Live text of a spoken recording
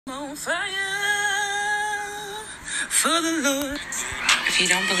On fire for the Lord. If you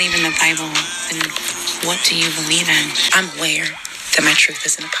don't believe in the Bible, then what do you believe in? I'm aware that my truth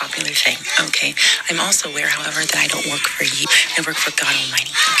isn't a popular thing, okay? I'm also aware, however, that I don't work for you. I work for God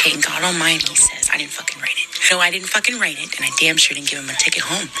Almighty, okay? And God Almighty says I didn't fucking write it. No, I didn't fucking write it, and I damn sure didn't give him a ticket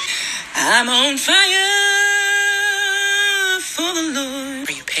home. I'm on fire for the Lord.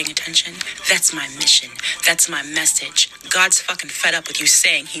 Are you paying attention? That's my mission. That's my message. God's fucking fed up with you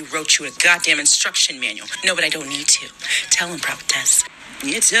saying he wrote you a goddamn instruction manual. No, but I don't need to. Tell him, prophetess.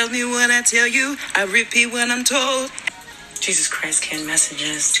 You tell me what I tell you. I repeat what I'm told. Jesus Christ canned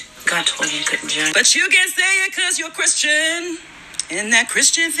messages. God told you you couldn't judge. But you can't say it because you're Christian. And that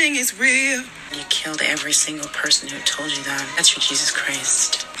Christian thing is real. You killed every single person who told you that. That's your Jesus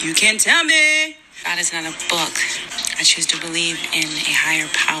Christ. You can't tell me. God is not a book. I choose to believe in a higher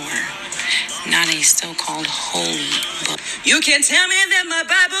power, not a so-called holy book. You can't tell me that my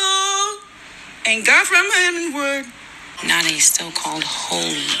Bible ain't God from heaven word. Not a so-called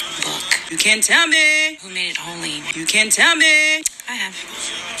holy book. You can't tell me. Who made it holy? You can't tell me. I have.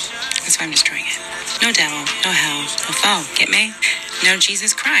 That's why I'm destroying it. No devil, no hell, no foe. Get me? No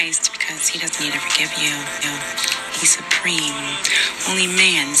Jesus Christ, because he doesn't need to forgive you. No, he's supreme. Only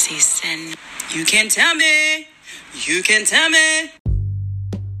man sees sin. You can't tell me. You can tell me.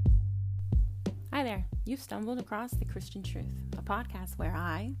 Hi there. You've stumbled across The Christian Truth, a podcast where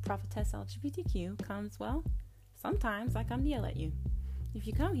I, Prophetess LGBTQ, sometimes I come to yell at you. If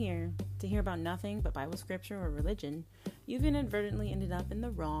you come here to hear about nothing but Bible scripture or religion, you've inadvertently ended up in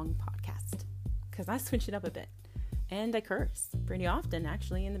the wrong podcast. Because I switch it up a bit. And I curse. Pretty often,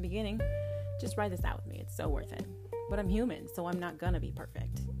 actually, in the beginning. Just ride this out with me. It's so worth it. But I'm human, so I'm not gonna be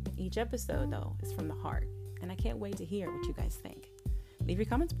perfect. Each episode, though, is from the heart. And I can't wait to hear what you guys think. Leave your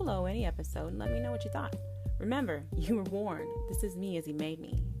comments below any episode and let me know what you thought. Remember, you were warned. This is me as he made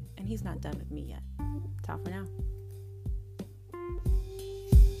me. And he's not done with me yet. Ta for now.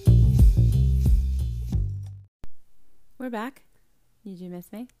 We're back. Did you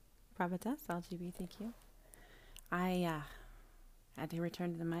miss me? Prophetess LGBTQ. I had to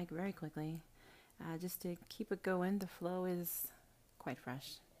return to the mic very quickly. Just to keep it going. The flow is quite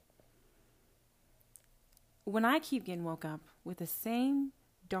fresh. When I keep getting woke up with the same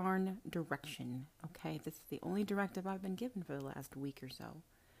darn direction, okay, this is the only directive I've been given for the last week or so.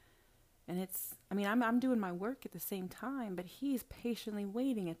 And I'm doing my work at the same time, but he's patiently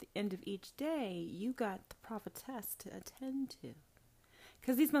waiting at the end of each day. You got the prophetess to attend to.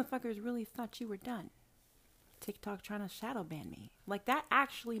 Because these motherfuckers really thought you were done. TikTok trying to shadow ban me. Like, that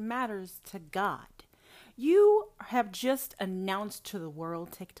actually matters to God. You have just announced to the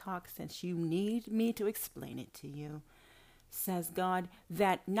world, TikTok, since you need me to explain it to you, says God,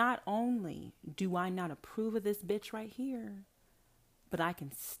 that not only do I not approve of this bitch right here, but I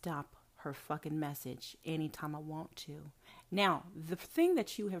can stop her fucking message anytime I want to. Now, the thing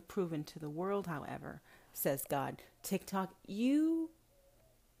that you have proven to the world, however, says God, TikTok, you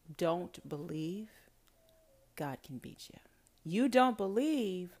don't believe God can beat you. You don't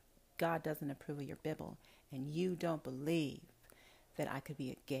believe God doesn't approve of your Bible. And you don't believe that I could be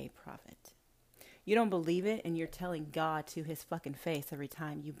a gay prophet. You don't believe it, and you're telling God to his fucking face every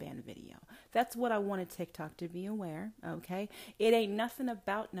time you ban a video. That's what I wanted TikTok to be aware, okay? It ain't nothing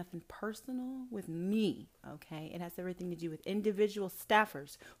personal with me, okay? It has everything to do with individual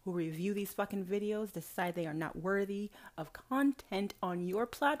staffers who review these fucking videos, decide they are not worthy of content on your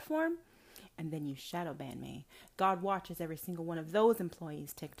platform, and then you shadow ban me. God watches every single one of those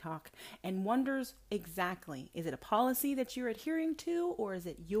employees, TikTok, and wonders exactly, is it a policy that you're adhering to, or is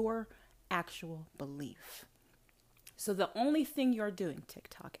it your actual belief? So the only thing you're doing,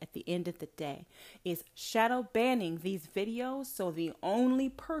 TikTok, at the end of the day is shadow banning these videos, so the only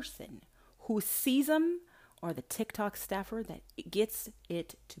person who sees them are the TikTok staffer that gets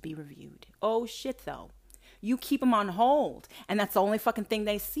it to be reviewed. Oh shit, though. You keep them on hold, and that's the only fucking thing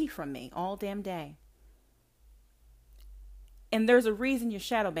they see from me all damn day. And there's a reason you're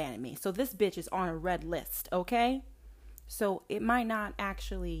shadow banning me. So this bitch is on a red list, okay? So it might not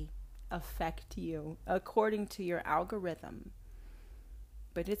actually affect you according to your algorithm,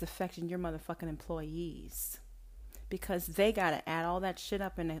 but it's affecting your motherfucking employees. Because they got to add all that shit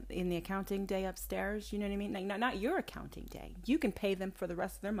up in the accounting day upstairs. You know what I mean? Like, not your accounting day. You can pay them for the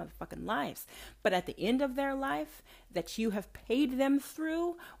rest of their motherfucking lives. But at the end of their life that you have paid them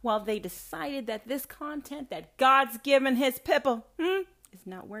through while they decided that this content that God's given his people is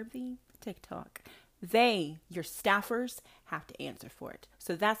not worthy of TikTok. They, your staffers, have to answer for it.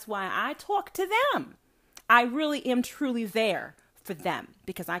 So that's why I talk to them. I really am truly there for them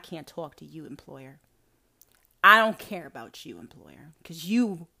because I can't talk to you, employer. I don't care about you, employer, because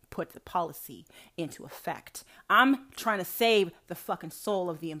you put the policy into effect. I'm trying to save the fucking soul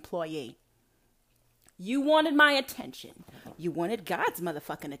of the employee. You wanted my attention. You wanted God's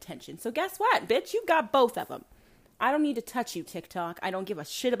motherfucking attention. So guess what, bitch? You got both of them. I don't need to touch you, TikTok. I don't give a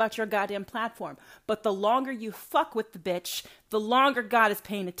shit about your goddamn platform. But the longer you fuck with the bitch, the longer God is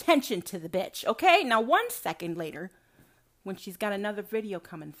paying attention to the bitch. Okay? Now, 1 second later, when she's got another video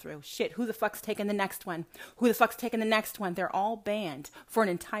coming through, shit, who the fuck's taking the next one? Who the fuck's taking the next one? They're all banned for an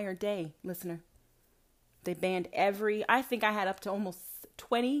entire day, listener. They banned I think I had up to almost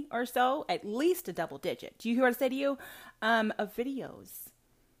 20 or so, at least a double digit. Do you hear what I say to you? Of videos.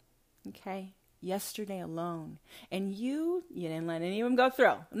 Okay? Yesterday alone. And you didn't let any of them go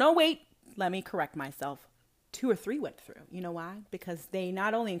through. No, wait. Let me correct myself. 2 or 3 went through. You know why? Because they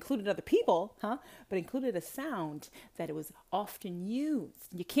not only included other people, but included a sound that it was often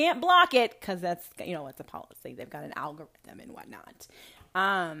used. You can't block it because that's, it's a policy. They've got an algorithm and whatnot.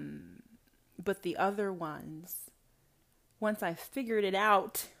 But the other ones, once I figured it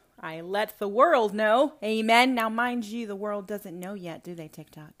out, I let the world know. Amen. Now, mind you, the world doesn't know yet, do they,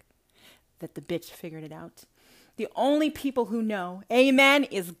 TikTok? That the bitch figured it out. The only people who know, amen,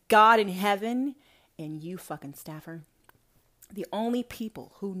 is God in heaven and you fucking staffer. The only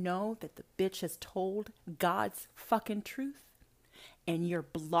people who know that the bitch has told God's fucking truth and you're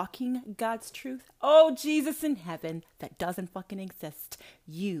blocking God's truth. Oh, Jesus in heaven, that doesn't fucking exist.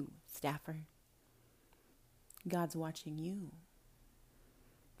 You, staffer. God's watching you.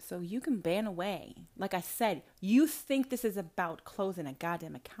 So you can ban away. Like I said, you think this is about closing a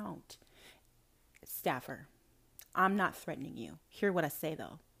goddamn account. Staffer, I'm not threatening you. Hear what I say,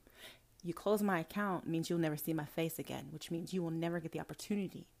 though. You close my account means you'll never see my face again, which means you will never get the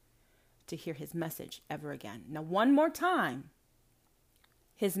opportunity to hear his message ever again. Now, one more time,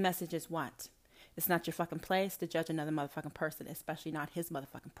 his message is what? It's not your fucking place to judge another motherfucking person, especially not his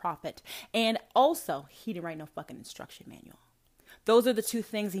motherfucking prophet. And also, he didn't write no fucking instruction manual. Those are the 2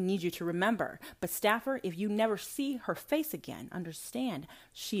 things he needs you to remember. But staffer, if you never see her face again, understand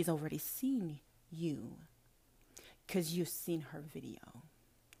she's already seen you because you've seen her video.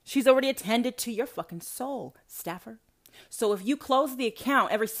 She's already attended to your fucking soul, staffer. So if you close the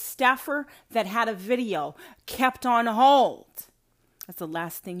account, every staffer that had a video kept on hold. That's the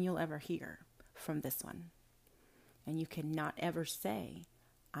last thing you'll ever hear from this one. And you cannot ever say,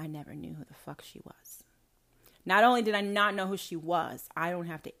 I never knew who the fuck she was. Not only did I not know who she was, I don't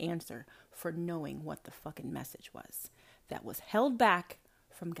have to answer for knowing what the fucking message was that was held back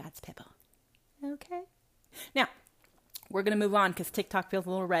from God's people. Okay? Now, we're going to move on because TikTok feels a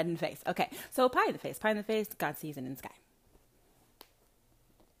little red in the face. Okay, so pie in the face, God sees it in the sky.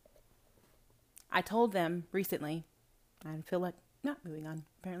 I told them recently, I feel like not moving on,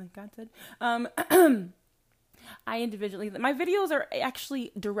 apparently God said. My videos are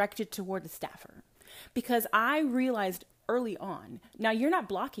actually directed toward the staffer because I realized early on, now you're not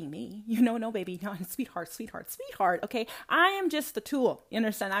blocking me, no baby, no, sweetheart, okay? I am just the tool, you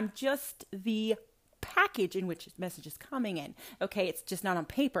understand? I'm just the package in which this message is coming in. Okay, it's just not on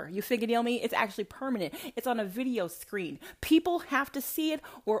paper. You figure deal me? It's actually permanent. It's on a video screen. People have to see it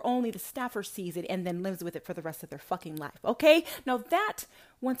or only the staffer sees it and then lives with it for the rest of their fucking life. Okay? Now that,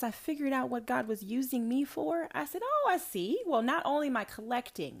 once I figured out what God was using me for, I said, oh, I see. Well, not only am I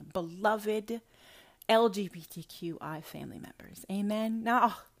collecting beloved LGBTQI family members. Amen?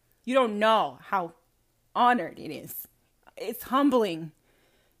 Now, you don't know how honored it is. It's humbling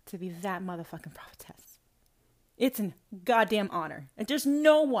to be that motherfucking prophetess. It's a goddamn honor. And there's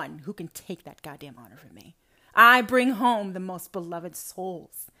no one who can take that goddamn honor from me. I bring home the most beloved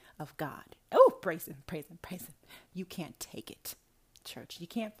souls of God. Oh, praise him. You can't take it, church. You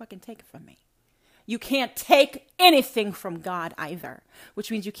can't fucking take it from me. You can't take anything from God either, which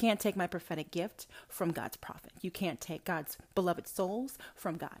means you can't take my prophetic gift from God's prophet. You can't take God's beloved souls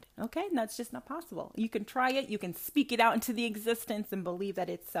from God. Okay? And that's just not possible. You can try it. You can speak it out into the existence and believe that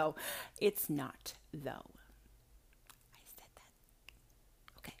it's so. It's not, though. I said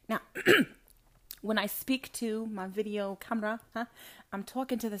that. Okay. Now, when I speak to my video camera, I'm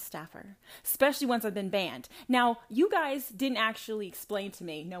talking to the staffer, especially once I've been banned. Now, you guys didn't actually explain to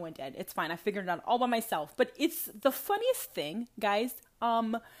me. No one did. It's fine. I figured it out all by myself. But it's the funniest thing, guys,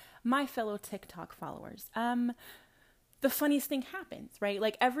 my fellow TikTok followers. The funniest thing happens, right?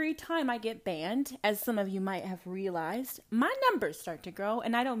 Like every time I get banned, as some of you might have realized, my numbers start to grow.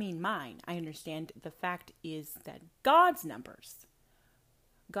 And I don't mean mine. I understand the fact is that God's numbers,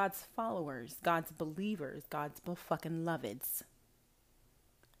 God's followers, God's believers, God's fucking loveds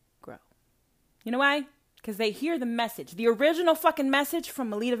grow. You know why? Because they hear the message. The original fucking message from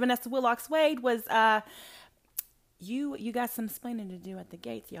Melita Vanessa Willox Wade was, You got some explaining to do at the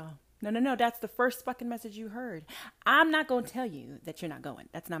gates, y'all. No. That's the first fucking message you heard. I'm not going to tell you that you're not going.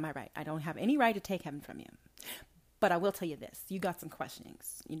 That's not my right. I don't have any right to take heaven from you. But I will tell you this. You got some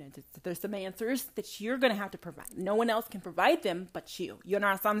questionings. You know, there's some answers that you're going to have to provide. No one else can provide them but you. You know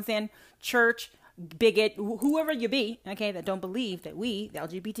what I'm saying? Church, bigot, whoever you be, okay, that don't believe that we, the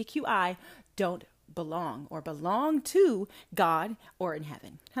LGBTQI, don't belong or belong to God or in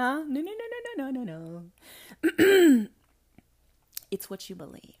heaven. Huh? No. It's what you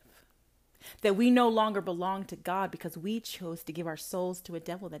believe. That we no longer belong to God because we chose to give our souls to a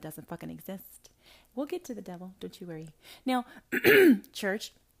devil that doesn't fucking exist. We'll get to the devil, don't you worry. Now,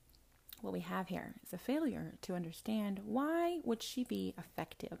 church, what we have here is a failure to understand why would she be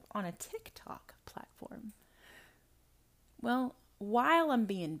effective on a TikTok platform? Well, while I'm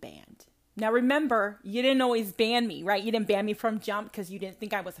being banned. Now remember, you didn't always ban me, right? You didn't ban me from jump because you didn't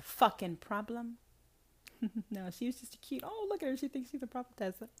think I was a fucking problem. No, she was just cute. Oh, look at her. She thinks she's a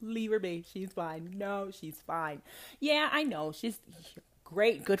prophetess. Leave her be. She's fine. No, she's fine. Yeah, I know. She's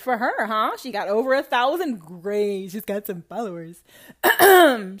great. Good for her, huh? She got over 1,000. Great. She's got some followers.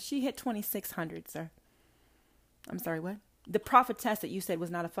 She hit 2,600, sir. I'm sorry, what? The prophetess that you said was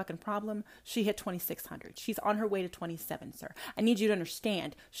not a fucking problem, she hit 2,600. She's on her way to 27, sir. I need you to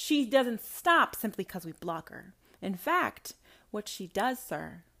understand. She doesn't stop simply because we block her. In fact, what she does,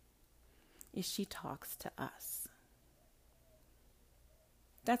 sir, is she talks to us.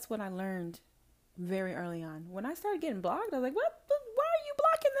 That's what I learned very early on. When I started getting blocked, I was like, what? Why are you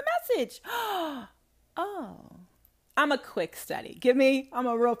blocking the message? Oh, I'm a quick study. I'm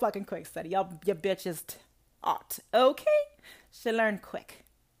a real fucking quick study. Y'all, your bitches ought. Okay? Should learn quick.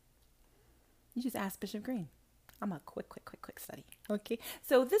 You just ask Bishop Green. I'm a quick study. Okay?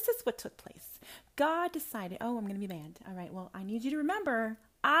 So this is what took place. God decided, I'm going to be banned. All right, well, I need you to remember,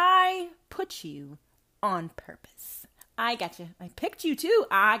 I put you on purpose. I got you. I picked you too.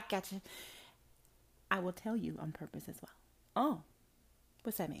 I got you. I will tell you on purpose as well. Oh,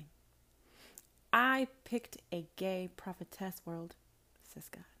 what's that mean? I picked a gay prophetess world, says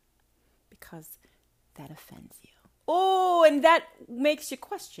God, because that offends you. Oh, and that makes you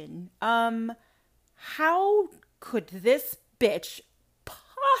question, how could this bitch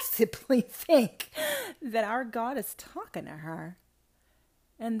possibly think that our God is talking to her?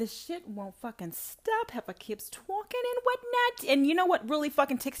 And the shit won't fucking stop. Heifer keeps talking and whatnot. And you know what really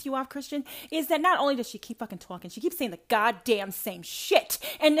fucking ticks you off, Christian? Is that not only does she keep fucking talking, she keeps saying the goddamn same shit.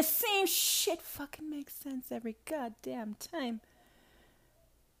 And the same shit fucking makes sense every goddamn time.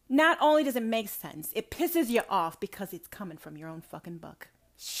 Not only does it make sense, it pisses you off because it's coming from your own fucking book.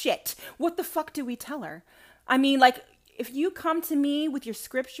 Shit. What the fuck do we tell her? I mean, like, if you come to me with your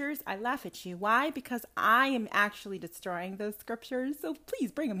scriptures, I laugh at you. Why? Because I am actually destroying those scriptures. So please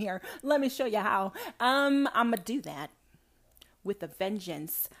bring them here. Let me show you how. I'm going to do that with a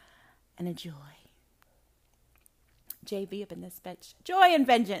vengeance and a joy. JV up in this bitch. Joy and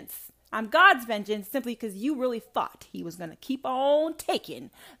vengeance. I'm God's vengeance simply because you really thought he was going to keep on taking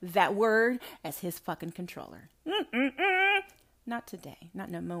that word as his fucking controller. Not today. Not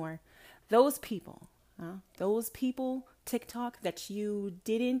no more. Those people, TikTok, that you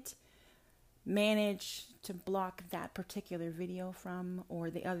didn't manage to block that particular video from, or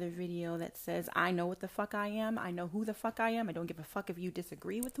the other video that says, I know what the fuck I am. I know who the fuck I am. I don't give a fuck if you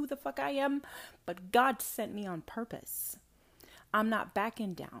disagree with who the fuck I am. But God sent me on purpose. I'm not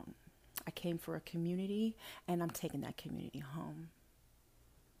backing down. I came for a community, and I'm taking that community home.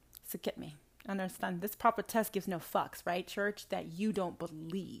 So get me. Understand, this prophetess gives no fucks, right, church? That you don't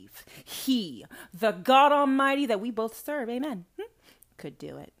believe he, the God Almighty that we both serve, amen, could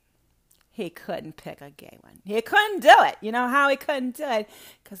do it. He couldn't pick a gay one. He couldn't do it. You know how he couldn't do it?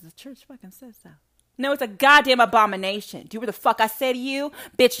 Because the church fucking says so. No, it's a goddamn abomination. Do what the fuck I say to you?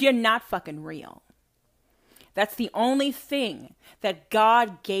 Bitch, you're not fucking real. That's the only thing that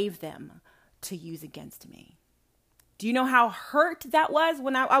God gave them to use against me. Do you know how hurt that was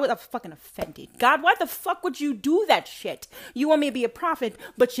when I was fucking offended? God, why the fuck would you do that shit? You want me to be a prophet,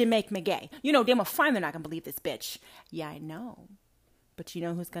 but you make me gay. You know damn well fine they're not going to believe this bitch. Yeah, I know. But you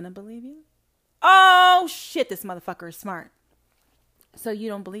know who's going to believe you? Oh, shit, this motherfucker is smart. So you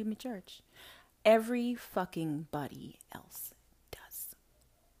don't believe me, church? Every fucking buddy else does.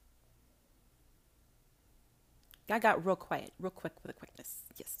 I got real quiet, real quick with a quickness.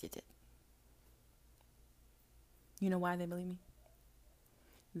 Yes, you did. You know why they believe me?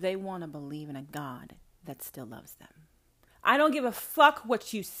 They want to believe in a God that still loves them. I don't give a fuck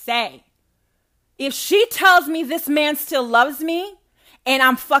what you say. If she tells me this man still loves me and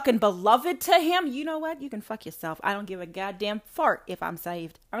I'm fucking beloved to him, you know what? You can fuck yourself. I don't give a goddamn fart if I'm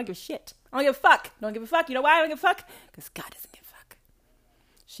saved. I don't give a shit. I don't give a fuck. Don't give a fuck. You know why I don't give a fuck? Because God doesn't give a fuck.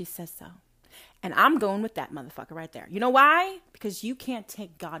 She says so. And I'm going with that motherfucker right there. You know why? Because you can't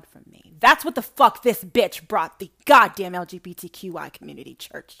take God from me. That's what the fuck this bitch brought the goddamn LGBTQI community,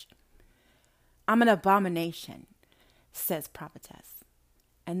 church. I'm an abomination, says prophetess.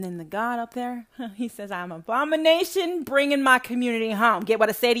 And then the God up there, he says, I'm an abomination bringing my community home. Get what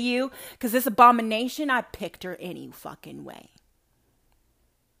I say to you? Because this abomination, I picked her any fucking way.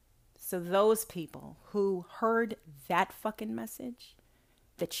 So those people who heard that fucking message,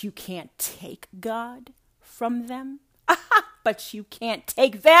 that you can't take God from them, but you can't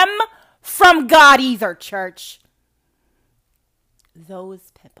take them from God either, church.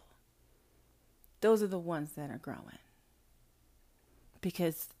 Those people, those are the ones that are growing.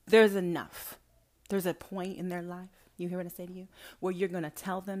 Because there's enough. There's a point in their life, you hear what I say to you, where you're going to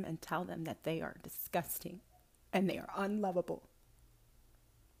tell them that they are disgusting and they are unlovable.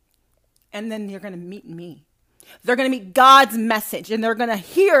 And then you're going to meet me. They're going to meet God's message and they're going to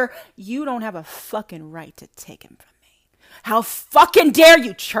hear, you don't have a fucking right to take him from me. How fucking dare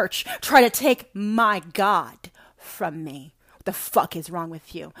you, church, try to take my God from me? What the fuck is wrong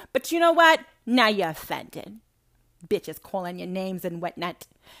with you? But you know what? Now you're offended. Bitches calling your names and whatnot.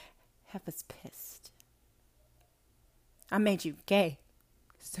 Heaven's pissed. I made you gay,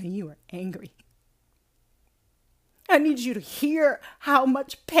 so you are angry. I need you to hear how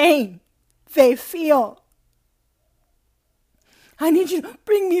much pain they feel. I need you to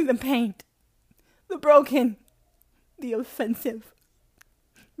bring me the pain, the broken, the offensive.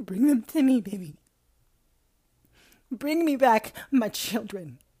 Bring them to me, baby. Bring me back my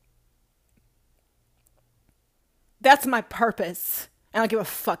children. That's my purpose. I don't give a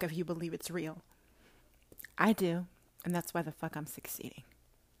fuck if you believe it's real. I do. And that's why the fuck I'm succeeding.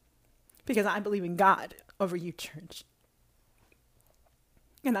 Because I believe in God over you, church.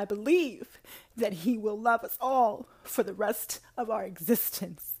 And I believe that he will love us all for the rest of our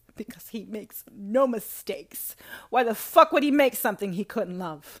existence. Because he makes no mistakes. Why the fuck would he make something he couldn't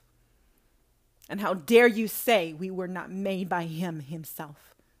love? And how dare you say we were not made by him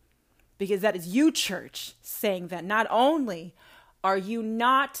himself? Because that is you, church, saying that not only are you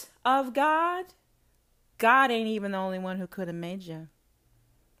not of God, God ain't even the only one who could have made you.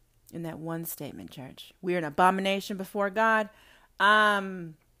 In that one statement, church. We're an abomination before God.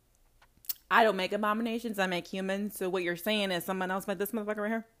 I don't make abominations, I make humans. So what you're saying is someone else made this motherfucker right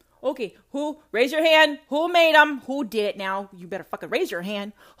here? Okay, who? Raise your hand. Who made them? Who did it now? You better fucking raise your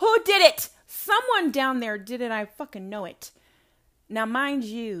hand. Who did it? Someone down there did it. I fucking know it. Now, mind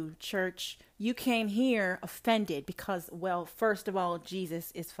you, church, you came here offended because, well, first of all,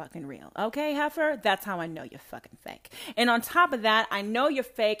 Jesus is fucking real. Okay, heifer? That's how I know you're fucking fake. And on top of that, I know you're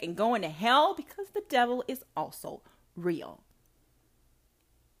fake and going to hell because the devil is also real.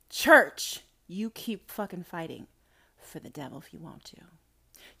 Church, you keep fucking fighting for the devil if you want to.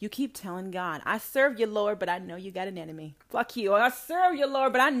 You keep telling God, I serve you, Lord, but I know you got an enemy. Fuck you. I serve you,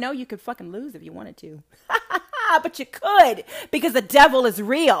 Lord, but I know you could fucking lose if you wanted to. But you could, because the devil is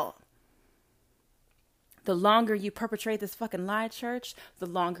real. The longer you perpetrate this fucking lie, church, the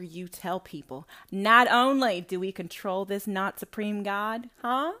longer you tell people, not only do we control this not supreme God,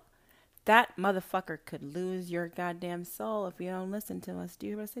 that motherfucker could lose your goddamn soul if you don't listen to us. Do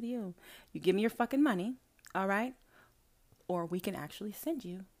you hear what I say to you? You give me your fucking money, all right? Or we can actually send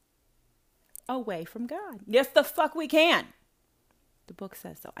you away from God. Yes, the fuck we can. The book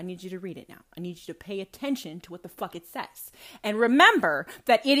says so. I need you to read it now. I need you to pay attention to what the fuck it says. And remember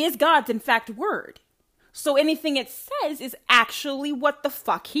that it is God's, in fact, word. So anything it says is actually what the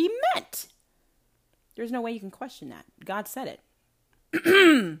fuck he meant. There's no way you can question that. God said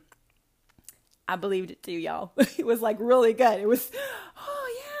it. I believed it too, y'all. It was like really good. It was,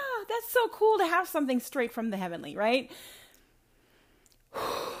 oh yeah, that's so cool to have something straight from the heavenly, right?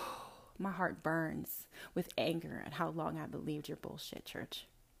 My heart burns with anger at how long I believed your bullshit, church.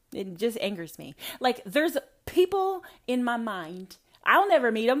 It just angers me. Like, there's people in my mind. I'll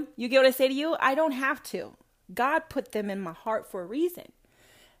never meet them. You get what I say to you? I don't have to. God put them in my heart for a reason.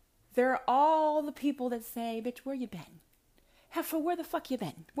 They're all the people that say, bitch, where you been? Heifer, where the fuck you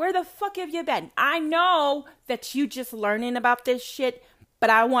been? Where the fuck have you been? I know that you just learning about this shit, but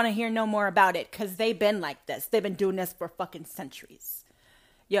I want to hear no more about it because they've been like this. They've been doing this for fucking centuries.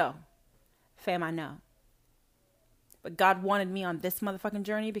 Yo, fam, I know. But God wanted me on this motherfucking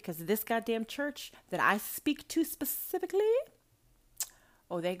journey because this goddamn church that I speak to specifically,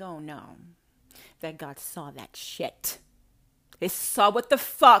 oh, they gonna know that God saw that shit. They saw what the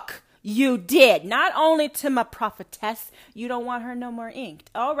fuck You did. Not only to my prophetess, you don't want her no more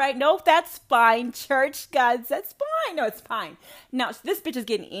inked. All right. No, that's fine. Church gods, that's fine. No, it's fine. Now, this bitch is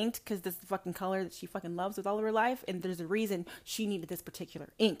getting inked because this is the fucking color that she fucking loves with all of her life. And there's a reason she needed this particular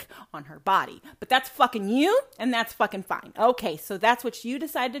ink on her body. But that's fucking you, and that's fucking fine. Okay, so that's what you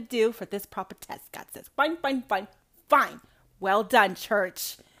decided to do for this prophetess. God says, fine, fine, fine, fine. Well done,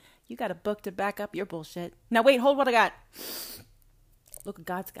 church. You got a book to back up your bullshit. Now, wait, hold what I got. Look what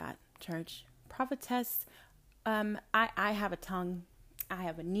God's got. Church, prophetess, I have a tongue, I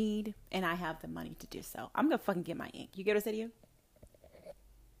have a need, and I have the money to do so. I'm gonna fucking get my ink. You get what I said to you?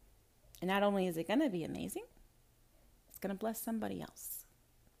 And not only is it gonna be amazing, it's gonna bless somebody else.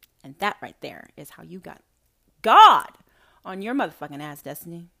 And that right there is how you got God on your motherfucking ass,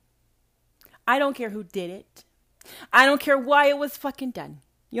 Destiny. I don't care who did it. I don't care why it was fucking done.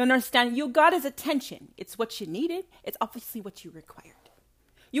 You understand? You got his attention. It's what you needed. It's obviously what you required.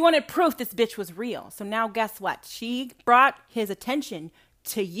 You wanted proof this bitch was real. So now guess what? She brought his attention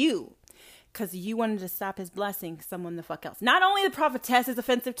to you because you wanted to stop his blessing someone the fuck else. Not only the prophetess is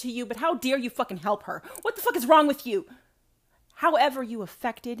offensive to you, but how dare you fucking help her? What the fuck is wrong with you? However you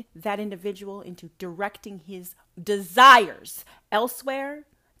affected that individual into directing his desires elsewhere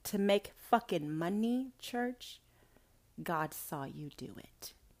to make fucking money, church, God saw you do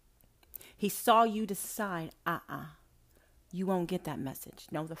it. He saw you decide, you won't get that message.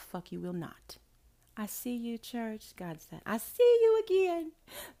 No, the fuck you will not. I see you, church. God said, I see you again.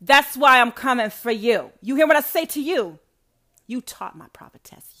 That's why I'm coming for you. You hear what I say to you? You taught my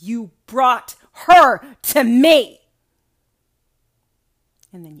prophetess. You brought her to me.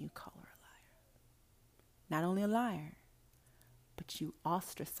 And then you call her a liar. Not only a liar, but you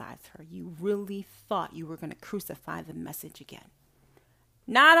ostracized her. You really thought you were going to crucify the message again.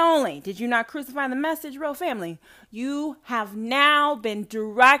 Not only did you not crucify the message, real family, you have now been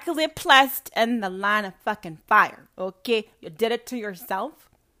directly placed in the line of fucking fire. Okay? You did it to yourself.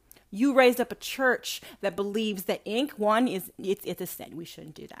 You raised up a church that believes that ink, one, it's a sin. We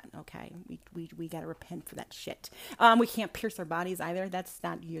shouldn't do that, okay? We got to repent for that shit. We can't pierce our bodies either. That's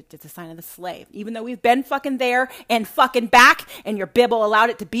not, it's a sign of the slave. Even though we've been fucking there and fucking back, and your Bible allowed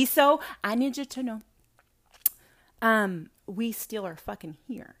it to be so, I need you to know. We still are fucking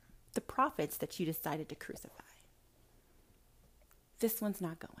here. The prophets that you decided to crucify. This one's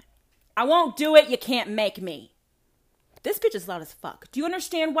not going. I won't do it. You can't make me. This bitch is loud as fuck. Do you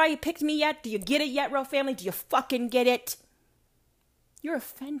understand why you picked me yet? Do you get it yet, real family? Do you fucking get it? You're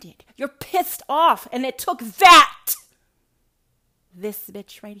offended. You're pissed off. And it took that, this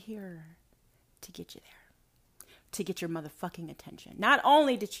bitch right here, to get you there. To get your motherfucking attention. Not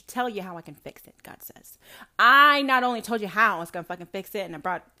only did she tell you how I can fix it, God says. I not only told you how I was going to fucking fix it, and I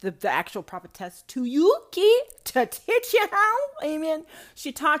brought the actual prophetess to Yuki to teach you how. Amen.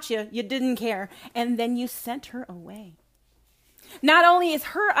 She taught you. You didn't care. And then you sent her away. Not only is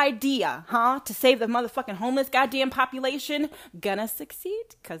her idea, to save the motherfucking homeless goddamn population gonna succeed,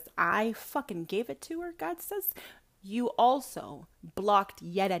 because I fucking gave it to her, God says, you also blocked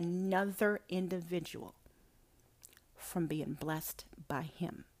yet another individual from being blessed by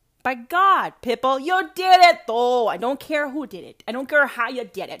him. By God, people, you did it though. I don't care who did it. I don't care how you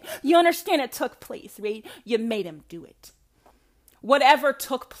did it. You understand it took place, right? You made him do it. Whatever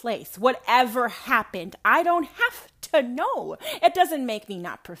took place, whatever happened, I don't have to know. It doesn't make me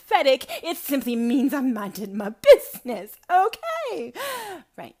not prophetic. It simply means I'm minding my business. Okay.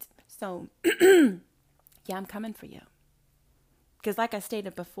 Right. So, yeah, I'm coming for you. Because like I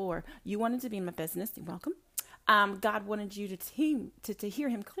stated before, you wanted to be in my business. You're welcome. God wanted you to hear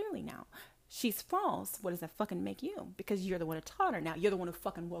him clearly now. She's false. What does that fucking make you? Because you're the one who taught her now. You're the one who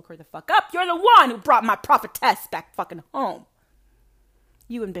fucking woke her the fuck up. You're the one who brought my prophetess back fucking home.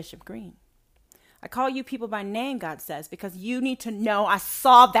 You and Bishop Green. I call you people by name, God says, because you need to know I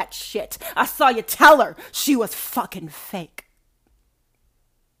saw that shit. I saw you tell her she was fucking fake.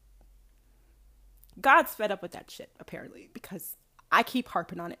 God's fed up with that shit, apparently, because I keep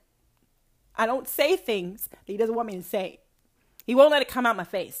harping on it. I don't say things that he doesn't want me to say. He won't let it come out my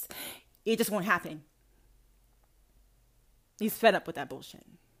face. It just won't happen. He's fed up with that bullshit.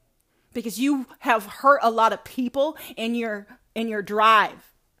 Because you have hurt a lot of people in your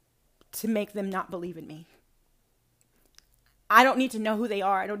drive to make them not believe in me. I don't need to know who they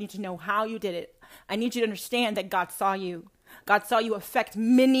are. I don't need to know how you did it. I need you to understand that God saw you. God saw you affect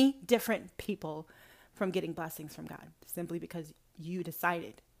many different people from getting blessings from God, simply because you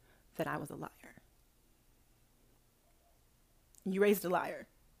decided that I was a liar. You raised a liar.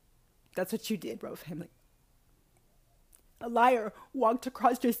 That's what you did, bro, family. A liar walked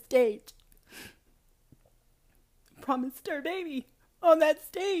across your stage, promised her baby, on that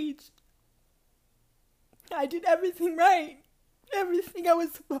stage. I did everything right. Everything I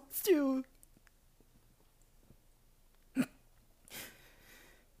was supposed to.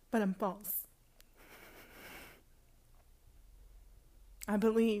 But I'm false. I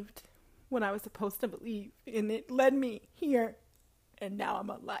believed what I was supposed to believe, and it led me here, and now I'm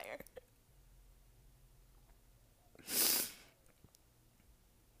a liar.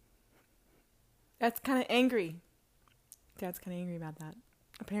 That's kind of angry. Dad's kind of angry about that,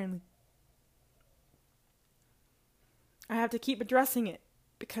 apparently. I have to keep addressing it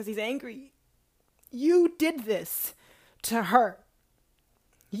because he's angry. You did this to her.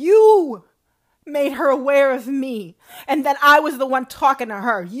 You made her aware of me and that I was the one talking to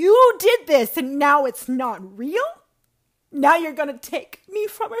her. You did this and now it's not real? Now you're going to take me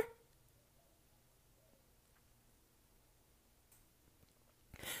from her?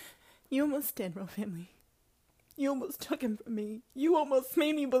 You almost did, Real Family. You almost took him from me. You almost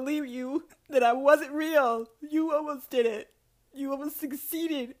made me believe you that I wasn't real. You almost did it. You almost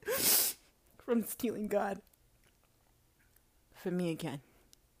succeeded from stealing God from me again.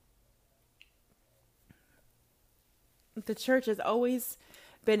 The church has always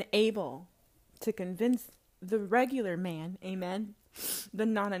been able to convince the regular man, amen, the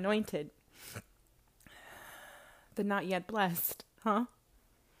non-anointed, the not yet blessed,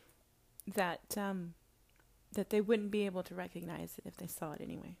 that they wouldn't be able to recognize it if they saw it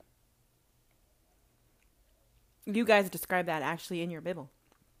anyway. You guys describe that actually in your Bible,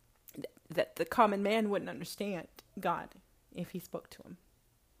 that the common man wouldn't understand God if he spoke to him.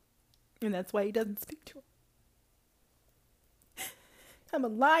 And that's why he doesn't speak to him. I'm a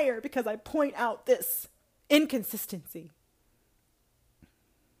liar because I point out this inconsistency.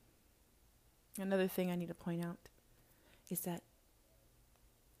 Another thing I need to point out is that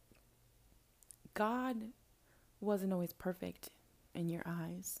God wasn't always perfect in your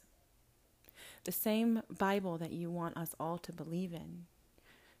eyes. The same Bible that you want us all to believe in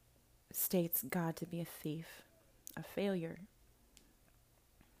states God to be a thief, a failure,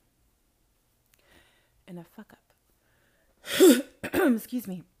 and a fuck up. Excuse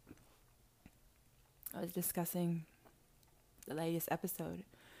me. I was discussing the latest episode.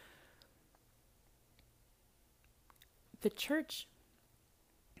 The church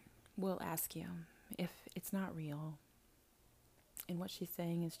will ask you if it's not real and what she's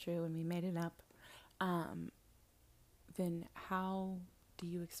saying is true and we made it up, then how do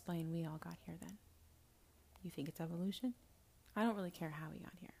you explain we all got here then? You think it's evolution? I don't really care how we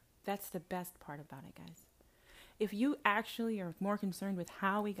got here. That's the best part about it, guys. If you actually are more concerned with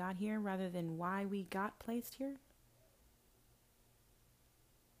how we got here rather than why we got placed here,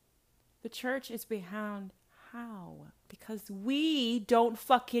 the church is behind how. Because we don't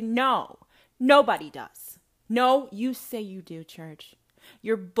fucking know. Nobody does. No, you say you do, church.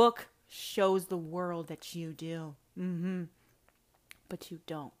 Your book shows the world that you do. But you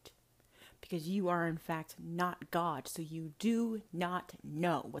don't. Because you are in fact not God. So you do not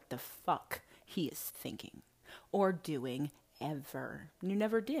know what the fuck he is thinking or doing ever. You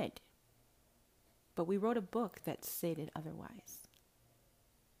never did. But we wrote a book that stated otherwise.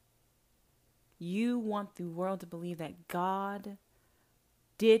 You want the world to believe that God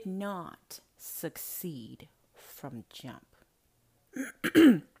did not succeed from jump.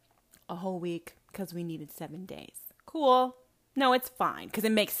 A whole week because we needed 7 days. Cool. No, it's fine because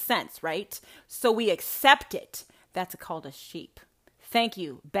it makes sense, right? So we accept it. That's called a sheep. Thank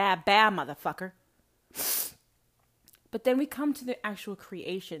you. Bad, motherfucker. But then we come to the actual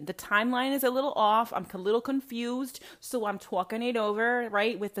creation. The timeline is a little off. I'm a little confused. So I'm talking it over,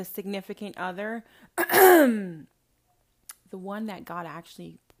 right, with a significant other. The one that God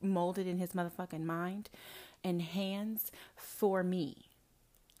actually molded in his motherfucking mind and hands for me.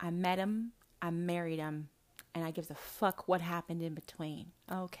 I met him. I married him. And I give a fuck what happened in between.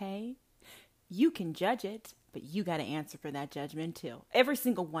 Okay? You can judge it, but you got to answer for that judgment too. Every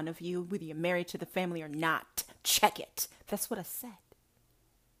single one of you, whether you're married to the family or not, check it. That's what I said.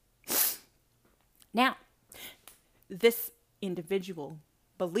 Now, this individual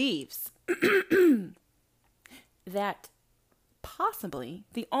believes that possibly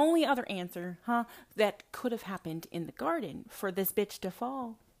the only other answer, that could have happened in the garden for this bitch to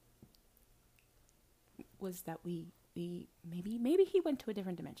fall was that we maybe he went to a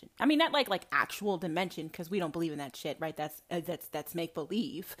different dimension. I mean, not like actual dimension, because we don't believe in that shit, right? That's make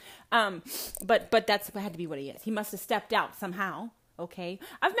believe. But that's had to be what he is. He must have stepped out somehow. Okay,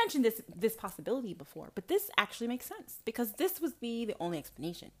 I've mentioned this possibility before, but this actually makes sense because this was the only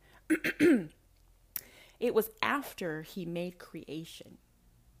explanation. It was after he made creation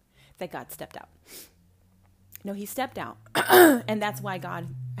that God stepped out. No, he stepped out. And that's why God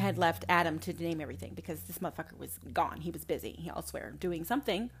had left Adam to name everything, because this motherfucker was gone. He was busy elsewhere doing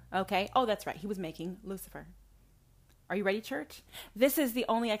something. Okay. Oh, that's right. He was making Lucifer. Are you ready, church? This is the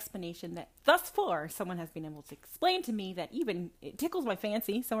only explanation that thus far someone has been able to explain to me that even it tickles my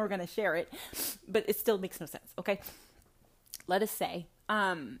fancy. So we're going to share it, but it still makes no sense. Okay. Let us say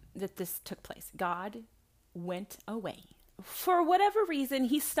that this took place. God went away. For whatever reason,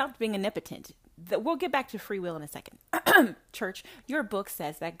 he stopped being omnipotent. We'll get back to free will in a second. Church, your book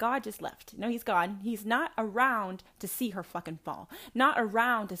says that God just left. No, he's gone. He's not around to see her fucking fall. Not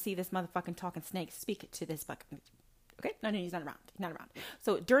around to see this motherfucking talking snake speak to this fucking... Okay? No, he's not around. He's not around.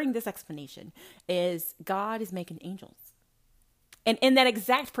 So during this explanation is God is making angels. And in that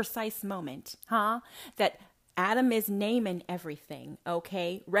exact precise moment, that Adam is naming everything,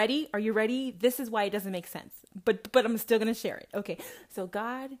 okay? Ready? Are you ready? This is why it doesn't make sense. But I'm still going to share it. Okay. So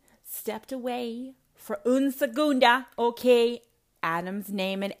God stepped away for un segunda, okay? Adam's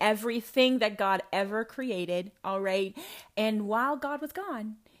naming everything that God ever created, all right? And while God was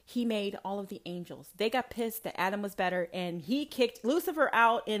gone, he made all of the angels. They got pissed that Adam was better, and he kicked Lucifer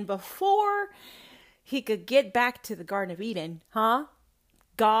out. And before he could get back to the Garden of Eden,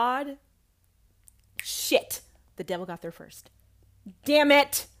 God... Shit. The devil got there first. Damn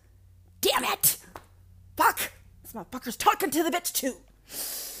it. Damn it. Fuck. This motherfucker's talking to the bitch too.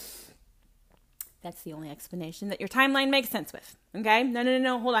 That's the only explanation that your timeline makes sense with. Okay?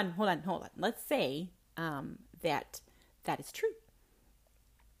 No. Hold on. Let's say that is true.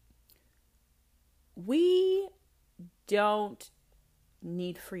 We don't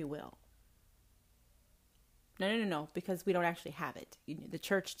need free will. No, because we don't actually have it. The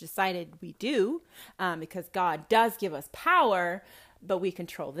church decided we do, because God does give us power, but we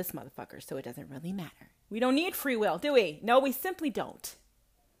control this motherfucker, so it doesn't really matter. We don't need free will, do we? No, we simply don't.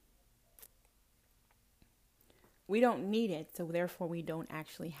 We don't need it, so therefore we don't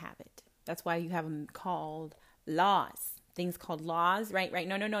actually have it. That's why you have them called laws. Things called laws, right?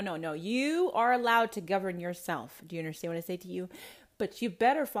 No. You are allowed to govern yourself. Do you understand what I say to you? But you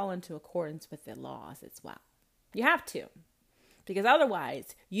better fall into accordance with the laws as well. You have to, because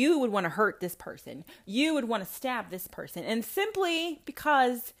otherwise you would want to hurt this person. You would want to stab this person. And simply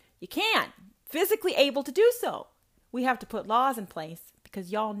because you can't, physically able to do so, we have to put laws in place because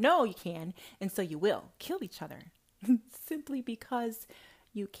y'all know you can. And so you will kill each other simply because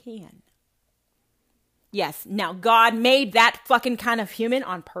you can. Yes. Now, God made that fucking kind of human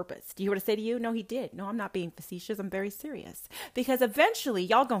on purpose. Do you hear what I say to you? No, he did. No, I'm not being facetious. I'm very serious. Because eventually,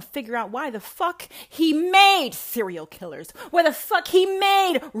 y'all gonna figure out why the fuck he made serial killers. Why the fuck he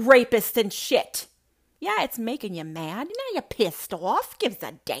made rapists and shit. Yeah, it's making you mad. Now you're pissed off. Gives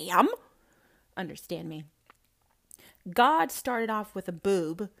a damn. Understand me. God started off with a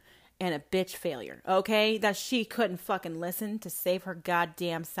boob and a bitch failure, okay? That she couldn't fucking listen to save her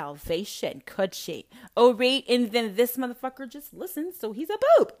goddamn salvation, could she? Oh, right, and then this motherfucker just listens, so he's a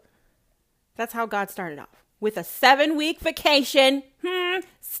boob. That's how God started off. With a 7-week vacation,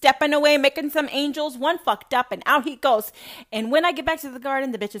 stepping away, making some angels, one fucked up, and out he goes. And when I get back to the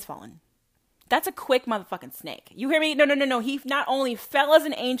garden, the bitch is fallen. That's a quick motherfucking snake. You hear me? No. He not only fell as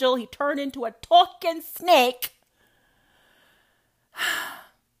an angel, he turned into a talking snake.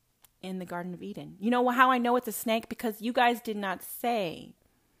 In the Garden of Eden. You know how I know it's a snake? Because you guys did not say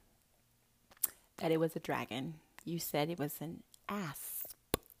that it was a dragon. You said it was an asp,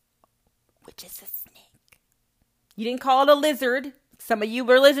 which is a snake. You didn't call it a lizard. Some of you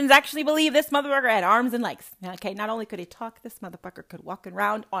religions actually believe this motherfucker had arms and legs. Okay, not only could he talk, this motherfucker could walk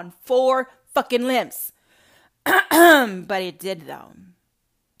around on 4 fucking limbs. But it did, though.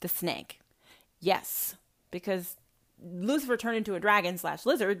 The snake. Yes, because Lucifer turned into a dragon /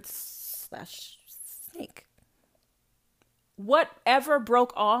 lizard / snake. Whatever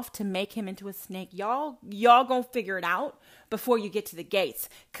broke off to make him into a snake, y'all gonna figure it out before you get to the gates,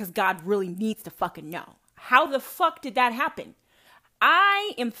 because God really needs to fucking know. How the fuck did that happen?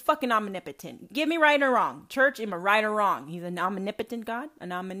 I am fucking omnipotent. Get me right or wrong. Church, am I right or wrong? He's an omnipotent God.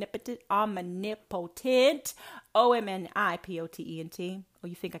 An omnipotent. Omnipotent. Oh, you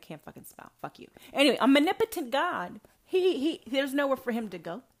think I can't fucking spell? Fuck you. Anyway, a omnipotent God. There's nowhere for him to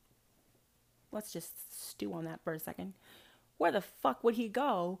go. Let's just stew on that for a second. Where the fuck would he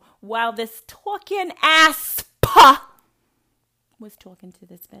go while this talking ass was talking to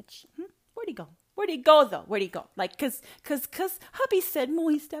this bitch? Where'd he go? Where'd he go, though? Where'd he go? Like, cause hubby said,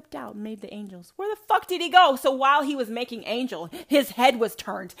 he stepped out and made the angels. Where the fuck did he go? So while he was making angel, his head was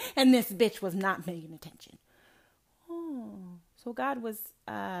turned and this bitch was not paying attention. Oh, so God, well,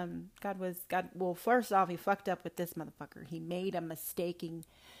 first off, he fucked up with this motherfucker. He made a mistaking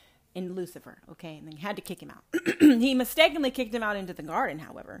in Lucifer, okay? And then he had to kick him out. He mistakenly kicked him out into the garden,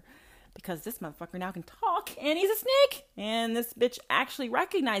 however, because this motherfucker now can talk, and he's a snake. And this bitch actually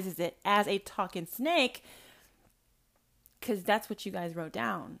recognizes it as a talking snake, because that's what you guys wrote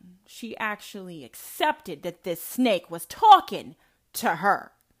down. She actually accepted that this snake was talking to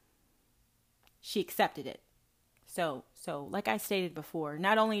her. She accepted it. So like I stated before,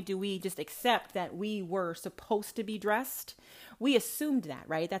 not only do we just accept that we were supposed to be dressed, we assumed that,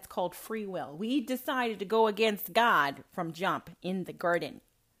 right? That's called free will. We decided to go against God from jump in the garden.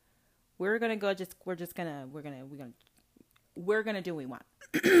 We're gonna do what we want.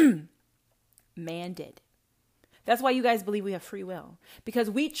 Man did. That's why you guys believe we have free will, because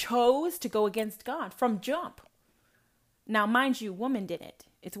we chose to go against God from jump. Now, mind you, woman did it.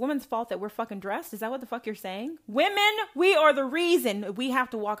 It's woman's fault that we're fucking dressed. Is that what the fuck you're saying? Women, we are the reason we have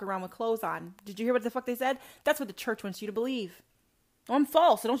to walk around with clothes on. Did you hear what the fuck they said? That's what the church wants you to believe. I'm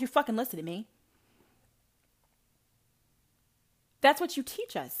false, so don't you fucking listen to me. That's what you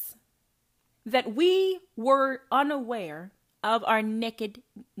teach us. That we were unaware of our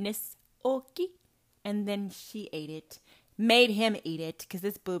nakedness. Okay. And then she ate it. Made him eat it, because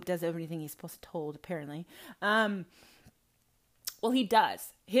this boob does everything he's supposed to hold, apparently. Well, he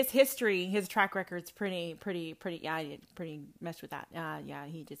does. His history, his track record's pretty, yeah, I did pretty messed with that. Yeah,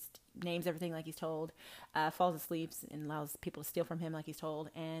 he just names everything like he's told, falls asleep and allows people to steal from him like he's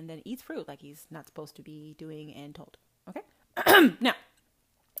told, and then eats fruit like he's not supposed to be doing and told. Okay? Now,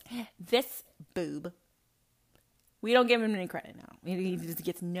 this boob, we don't give him any credit now. He just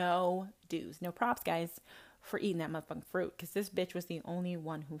gets no dues, no props, guys, for eating that motherfucking fruit, because this bitch was the only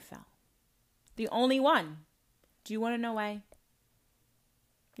one who fell. The only one. Do you want to know why?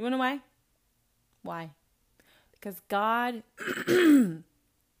 You want to know why? Why? Because God couldn't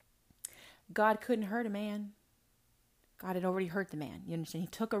hurt a man. God had already hurt the man. You understand? He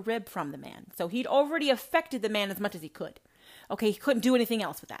took a rib from the man. So he'd already affected the man as much as he could. Okay, he couldn't do anything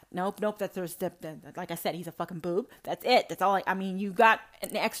else with that. Nope. Like I said, he's a fucking boob. That's it. That's all. I mean, you got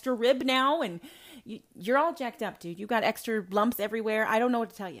an extra rib now, and you're all jacked up, dude. You got extra lumps everywhere. I don't know what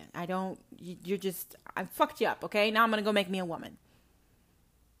to tell you. I fucked you up, okay? Now I'm going to go make me a woman.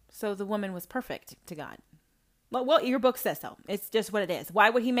 So the woman was perfect to God. Well, your book says so. It's just what it is. Why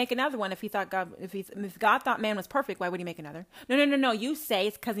would he make another one if God thought man was perfect? Why would he make another? No. You say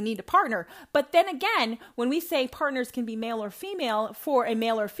it's because he needed a partner. But then again, when we say partners can be male or female, for a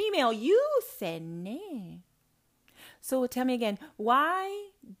male or female, you said nah. So tell me again, why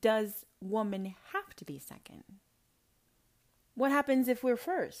does woman have to be second? What happens if we're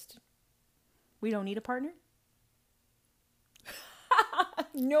first? We don't need a partner?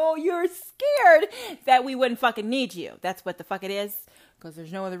 No, you're scared that we wouldn't fucking need you. That's what the fuck it is. Because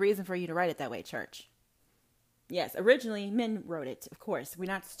there's no other reason for you to write it that way, church. Yes, originally men wrote it, of course.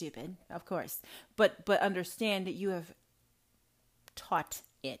 We're not stupid, of course. But understand that you have taught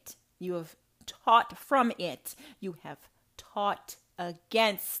it. You have taught from it. You have taught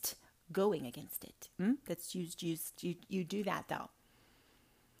against going against it. That's you do that though.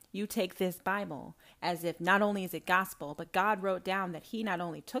 You take this Bible as if not only is it gospel, but God wrote down that he not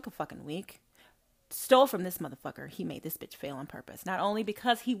only took a fucking week, stole from this motherfucker, he made this bitch fail on purpose. Not only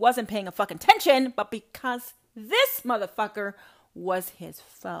because he wasn't paying a fucking attention, but because this motherfucker was his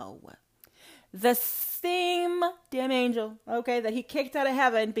foe. The same damn angel, okay, that he kicked out of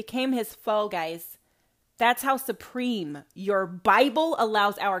heaven became his foe, guys. That's how supreme your Bible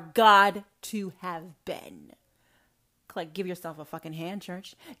allows our God to have been. Like, give yourself a fucking hand,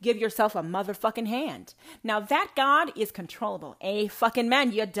 church. Give yourself a motherfucking hand. Now, that God is controllable. Fucking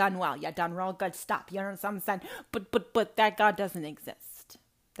man, you done well. You done real good. Stop. You know what I'm saying? But that God doesn't exist.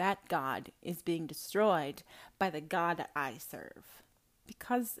 That God is being destroyed by the God that I serve.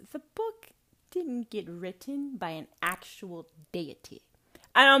 Because the book didn't get written by an actual deity.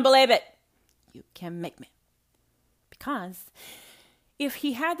 I don't believe it. You can make me. Because if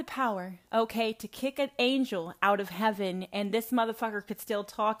he had the power, okay, to kick an angel out of heaven and this motherfucker could still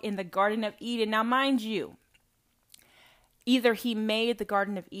talk in the Garden of Eden. Now, mind you, either he made the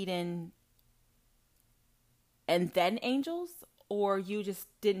Garden of Eden and then angels, or you just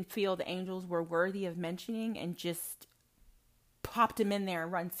didn't feel the angels were worthy of mentioning and just popped him in there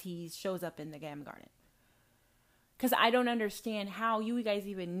once he shows up in the damn garden. Because I don't understand how you guys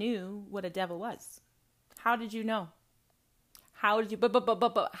even knew what a devil was. How did you know? How did you,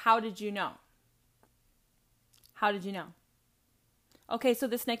 how did you know? How did you know? Okay, so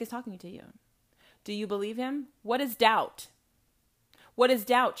this snake is talking to you. Do you believe him? What is doubt? What is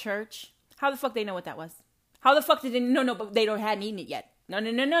doubt, church? How the fuck they know what that was? How the fuck did they, no, but they hadn't eaten it yet.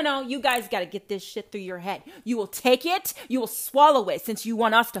 No. You guys got to get this shit through your head. You will take it. You will swallow it since you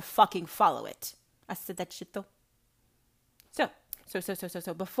want us to fucking follow it. I said that shit though.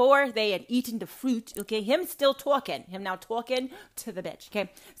 So before they had eaten the fruit, okay, him now talking to the bitch,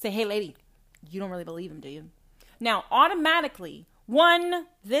 okay? Say, hey lady, you don't really believe him, do you? Now, automatically,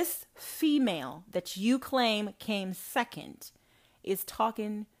 this female that you claim came second is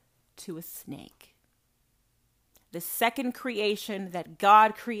talking to a snake. The second creation that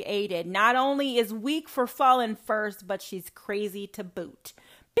God created not only is weak for falling first, but she's crazy to boot.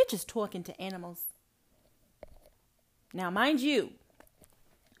 Bitch is talking to animals. Now, mind you,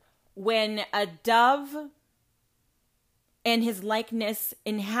 when a dove and his likeness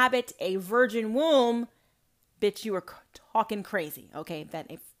inhabit a virgin womb, bitch, you are talking crazy, okay? That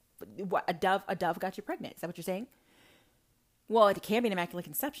if a dove got you pregnant. Is that what you're saying? Well, it can't be an immaculate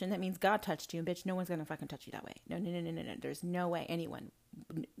conception. That means God touched you, and bitch, no one's gonna fucking touch you that way. No. There's no way anyone,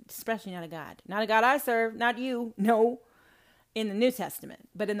 especially not a God. Not a God I serve, not you, no. In the New Testament.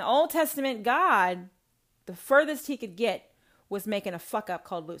 But in the Old Testament, God, the furthest he could get was making a fuck up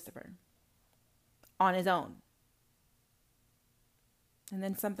called Lucifer on his own. And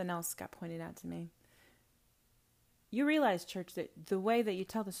then something else got pointed out to me. You realize, church, that the way that you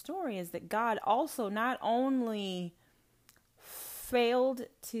tell the story is that God also not only failed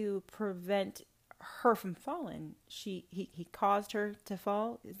to prevent her from falling, he caused her to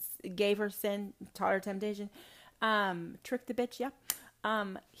fall, gave her sin, taught her temptation, tricked the bitch, yeah.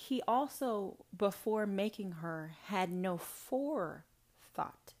 He also, before making her, had no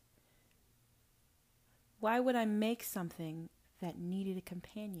forethought. Why would I make something that needed a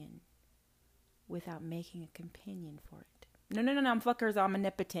companion without making a companion for it? No, I'm fuckers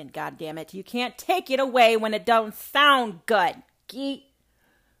omnipotent, goddammit. You can't take it away when it don't sound good.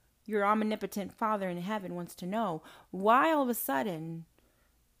 Your omnipotent Father in heaven wants to know why all of a sudden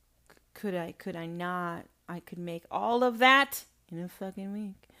could I not, I could make all of that in a fucking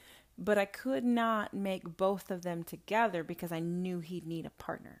week. But I could not make both of them together because I knew he'd need a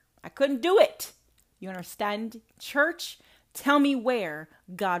partner. I couldn't do it. You understand? Church, tell me where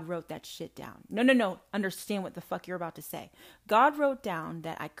God wrote that shit down. No. Understand what the fuck you're about to say. God wrote down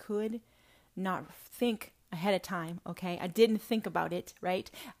that I could not think ahead of time, okay? I didn't think about it, right?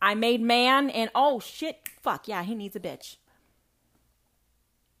 I made man and oh shit, fuck, yeah, he needs a bitch.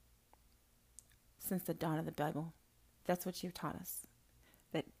 Since the dawn of the Bible. That's what you've taught us.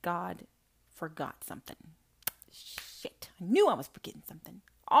 That God forgot something. Shit. I knew I was forgetting something.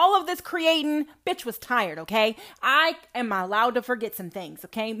 All of this creating, bitch was tired, okay? I am allowed to forget some things,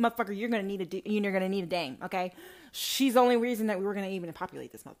 okay? Motherfucker, you're gonna need a dame, okay? She's the only reason that we were gonna even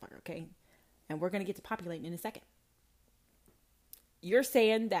populate this motherfucker, okay? And we're gonna get to populating in a second. You're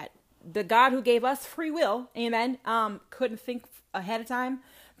saying that the God who gave us free will, amen, couldn't think ahead of time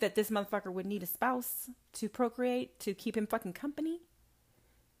that this motherfucker would need a spouse to procreate, to keep him fucking company?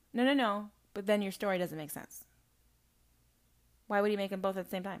 No. But then your story doesn't make sense. Why would he make them both at the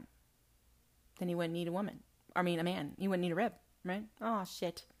same time? Then he wouldn't need a man. He wouldn't need a rib, right? Oh,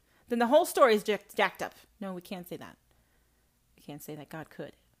 shit. Then the whole story is jacked up. No, we can't say that. We can't say that God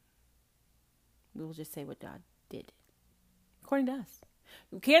could. We will just say what God did. According to us.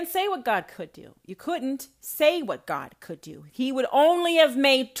 You can't say what God could do. You couldn't say what God could do. He would only have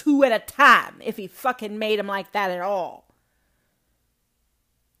made two at a time if he fucking made them like that at all.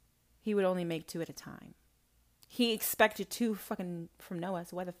 He would only make two at a time. He expected two fucking from Noah,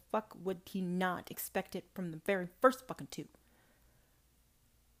 so why the fuck would he not expect it from the very first fucking two?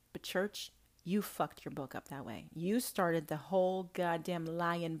 But church, you fucked your book up that way. You started the whole goddamn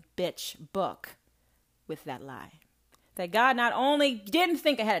lying bitch book with that lie. That God not only didn't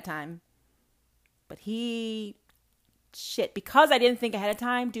think ahead of time, but because I didn't think ahead of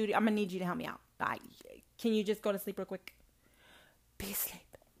time, dude, I'm going to need you to help me out. Can you just go to sleep real quick? Be asleep.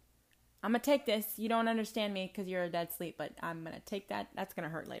 I'm going to take this. You don't understand me because you're a dead sleep, but I'm going to take that. That's going to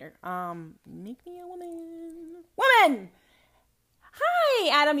hurt later. Make me a woman. Woman! Hi,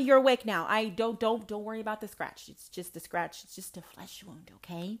 Adam, you're awake now. Don't worry about the scratch. It's just a scratch. It's just a flesh wound,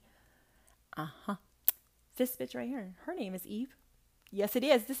 okay? Uh-huh. This bitch right here, her name is Eve. Yes, it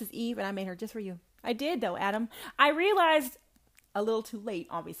is. This is Eve, and I made her just for you. I did, though, Adam. I realized a little too late,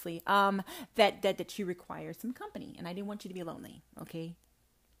 obviously, that you require some company, and I didn't want you to be lonely, okay?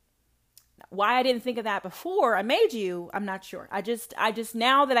 Why I didn't think of that before I made you, I'm not sure. I just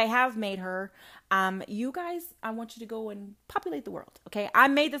now that I have made her, you guys, I want you to go and populate the world, okay? I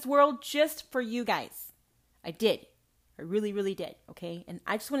made this world just for you guys. I did. I really, really did, okay? And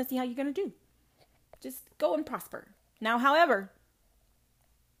I just want to see how you're going to do. Just go and prosper. Now, however,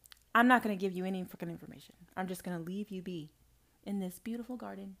 I'm not going to give you any fucking information. I'm just going to leave you be. in this beautiful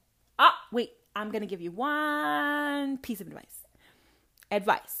garden. Ah, wait, I'm going to give you one piece of advice.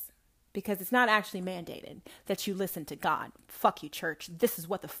 Because it's not actually mandated that you listen to God. Fuck you, church. This is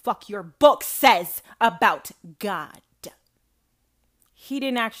what the fuck your book says about God. He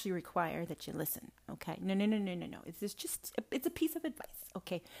didn't actually require that you listen, okay? No. It's a piece of advice,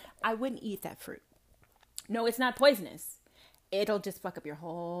 okay? I wouldn't eat that fruit. No, it's not poisonous. It'll just fuck up your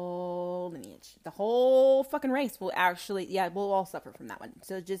whole lineage. The whole fucking race will actually, we'll all suffer from that one.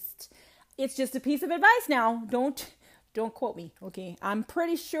 So it's just a piece of advice now. Don't quote me, okay? I'm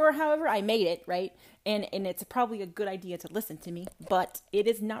pretty sure, however, I made it, right? And it's probably a good idea to listen to me, but it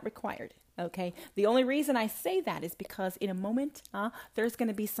is not required, okay? The only reason I say that is because in a moment, there's going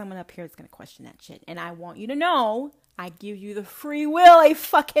to be someone up here that's going to question that shit. And I want you to know, I give you the free will,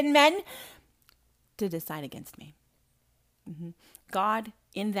 fucking men, to decide against me. God,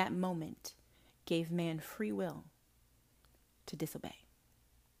 in that moment, gave man free will to disobey.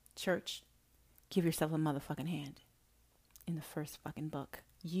 Church, give yourself a motherfucking hand. In the first fucking book.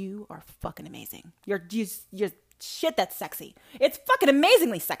 You are fucking amazing. You're shit, that's sexy. It's fucking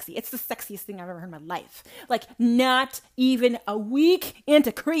amazingly sexy. It's the sexiest thing I've ever heard in my life. Like, not even a week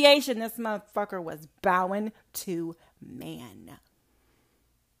into creation, this motherfucker was bowing to man.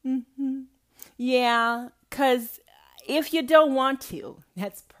 Yeah, because if you don't want to,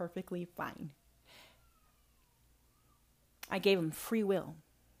 that's perfectly fine. I gave him free will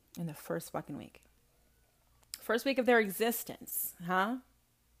in the first fucking week. First week of their existence,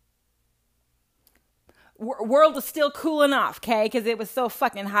 World was still cooling off, okay? Because it was so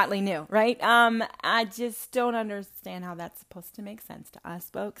fucking hotly new, right? I just don't understand how that's supposed to make sense to us,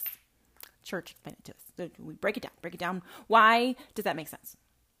 folks. Church, explain it to us. So we break it down. Why does that make sense?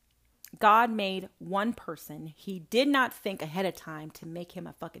 God made one person. He did not think ahead of time to make him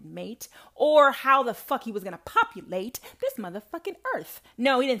a fucking mate or how the fuck he was going to populate this motherfucking earth.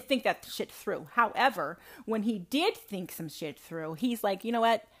 No, he didn't think that shit through. However, when he did think some shit through, he's like, you know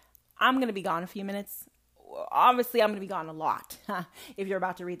what? I'm going to be gone a few minutes. Obviously, I'm going to be gone a lot. If you're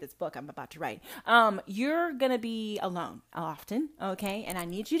about to read this book I'm about to write, you're going to be alone often, okay? And I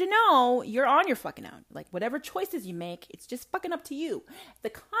need you to know you're on your fucking own. Like, whatever choices you make, it's just fucking up to you. The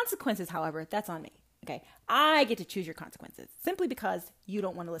consequences, however, that's on me, okay? I get to choose your consequences simply because you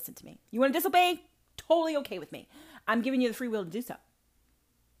don't want to listen to me. You want to disobey? Totally okay with me. I'm giving you the free will to do so,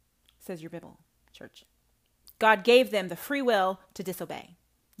 says your Bible, church. God gave them the free will to disobey.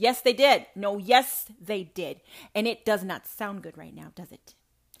 Yes, they did. No, yes, they did. And it does not sound good right now, does it?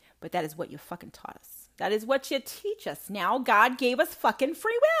 But that is what you fucking taught us. That is what you teach us now. God gave us fucking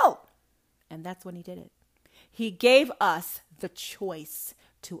free will. And that's when he did it. He gave us the choice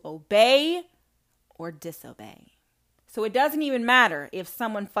to obey or disobey. So it doesn't even matter if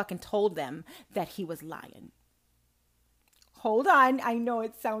someone fucking told them that he was lying. Hold on. I know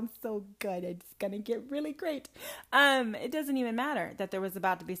it sounds so good. It's going to get really great. It doesn't even matter that there was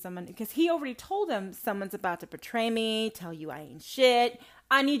about to be someone, because he already told them someone's about to betray me, tell you I ain't shit.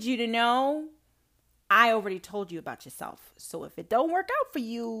 I need you to know I already told you about yourself. So if it don't work out for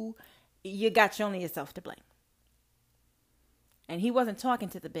you, you got only yourself to blame. And he wasn't talking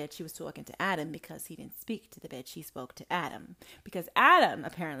to the bitch. He was talking to Adam because he didn't speak to the bitch. He spoke to Adam because Adam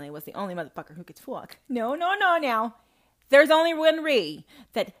apparently was the only motherfucker who could talk. No, now. There's only one re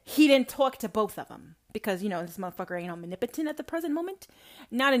that he didn't talk to both of them because, you know, this motherfucker ain't omnipotent at the present moment.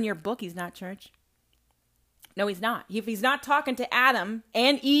 Not in your book, he's not, church. No, he's not. If he's not talking to Adam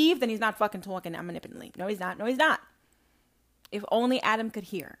and Eve, then he's not fucking talking omnipotently. No, he's not. If only Adam could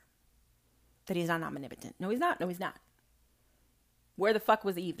hear that he's not omnipotent. No, he's not. Where the fuck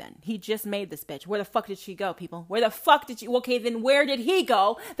was Eve then? He just made this bitch. Where the fuck did she go, people? Where the fuck did she... Okay, then where did he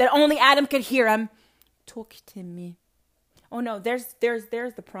go that only Adam could hear him? Talk to me. Oh no, there's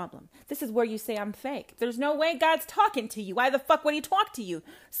the problem. This is where you say I'm fake. There's no way God's talking to you. Why the fuck would he talk to you?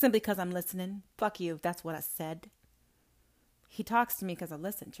 Simply because I'm listening. Fuck you. That's what I said. He talks to me because I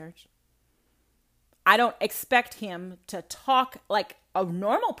listen, church. I don't expect him to talk like a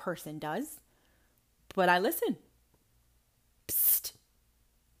normal person does, but I listen. Psst.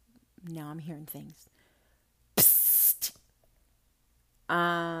 Now I'm hearing things. Psst.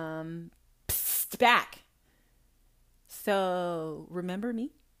 Psst back. So, remember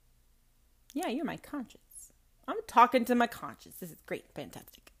me? Yeah, you're my conscience. I'm talking to my conscience. This is great.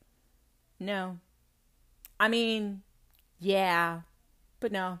 Fantastic. No. I mean, yeah,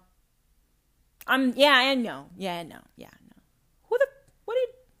 but no. Yeah and no. Yeah and no. Yeah, no. What did...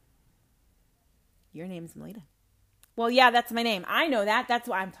 Your name's Melita. Well, yeah, that's my name. I know that. That's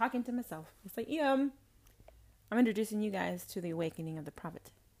why I'm talking to myself. It's like, I'm introducing you guys to the awakening of the prophet.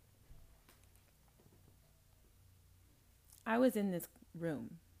 I was in this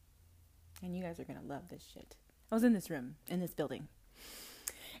room, and you guys are going to love this shit. I was in this room, in this building,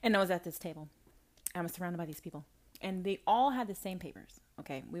 and I was at this table. I was surrounded by these people, and they all had the same papers,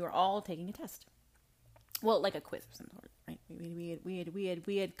 okay? We were all taking a test. Well, like a quiz of some sort, right?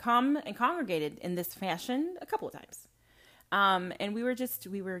 We had come and congregated in this fashion a couple of times. And we were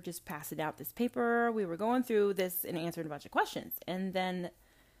just passing out this paper. We were going through this and answering a bunch of questions. And then,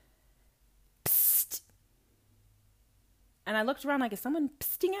 psst. And I looked around like, is someone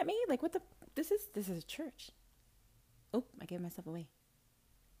psting at me? Like, what the, this is a church. Oh, I gave myself away.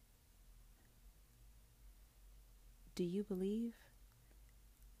 Do you believe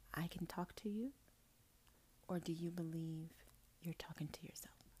I can talk to you? Or do you believe you're talking to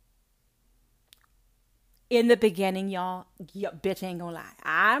yourself? In the beginning, y'all, bitch ain't gonna lie.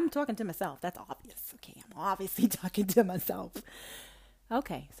 I'm talking to myself. That's obvious. Okay, I'm obviously talking to myself.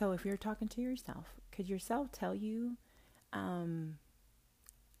 Okay, so if you're talking to yourself, could yourself tell you,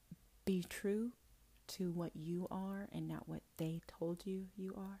 be true to what you are and not what they told you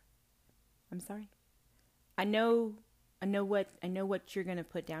you are? I'm sorry. I know what you're gonna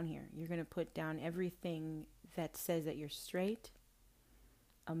put down here. You're gonna put down everything that says that you're straight,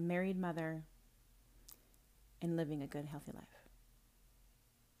 a married mother, and living a good, healthy life.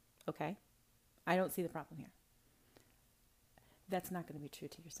 Okay? I don't see the problem here. That's not going to be true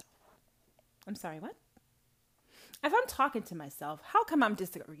to yourself. I'm sorry, what? If I'm talking to myself, how come I'm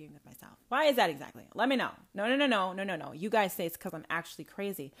disagreeing with myself? Why is that exactly? Let me know. No. You guys say it's because I'm actually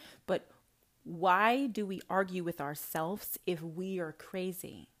crazy. But why do we argue with ourselves if we are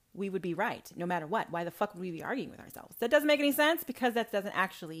crazy? We would be right, no matter what. Why the fuck would we be arguing with ourselves? That doesn't make any sense because that doesn't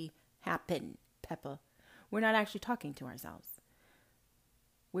actually happen, Peppa. We're not actually talking to ourselves.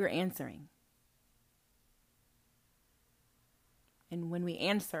 We're answering. And when we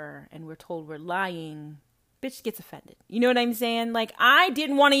answer and we're told we're lying, bitch gets offended. You know what I'm saying? Like, I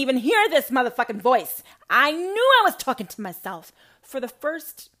didn't want to even hear this motherfucking voice. I knew I was talking to myself. For the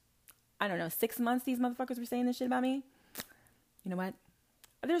first, 6 months these motherfuckers were saying this shit about me. You know what?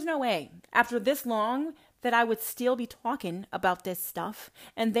 There's no way, after this long, that I would still be talking about this stuff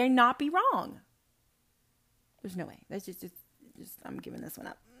and they not be wrong. There's no way. That's just I'm giving this one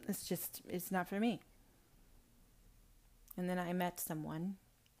up. It's not for me. And then I met someone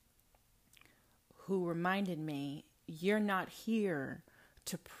who reminded me, you're not here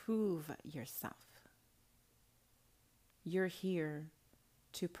to prove yourself. You're here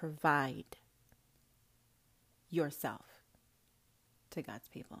to provide yourself to God's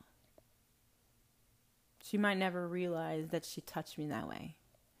people. She might never realize that she touched me that way.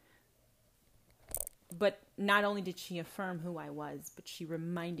 But not only did she affirm who I was, but she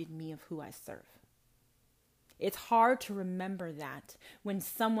reminded me of who I serve. It's hard to remember that when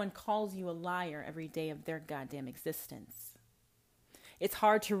someone calls you a liar every day of their goddamn existence. It's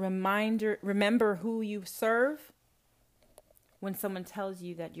hard to remember who you serve when someone tells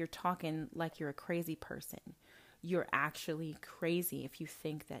you that you're talking like you're a crazy person. You're actually crazy if you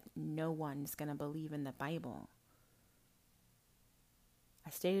think that no one's going to believe in the Bible. I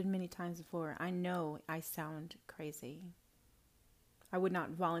stated many times before, I know I sound crazy. I would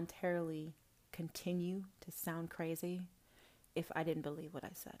not voluntarily continue to sound crazy if I didn't believe what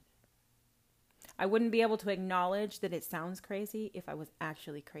I said. I wouldn't be able to acknowledge that it sounds crazy if I was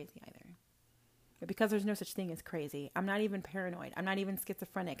actually crazy either. But because there's no such thing as crazy, I'm not even paranoid. I'm not even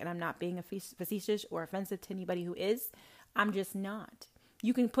schizophrenic, and I'm not being facetious or offensive to anybody who is. I'm just not.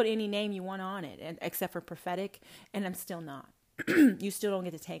 You can put any name you want on it, except for prophetic, and I'm still not. You still don't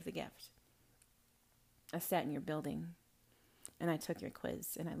get to take the gift. I sat in your building, and I took your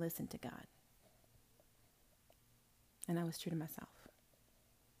quiz, and I listened to God. And I was true to myself.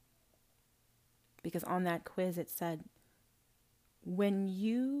 Because on that quiz it said, when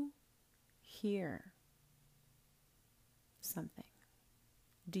you hear something,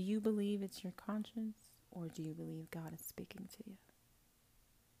 do you believe it's your conscience or do you believe God is speaking to you?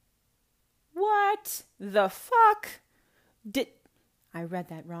 What the fuck? I read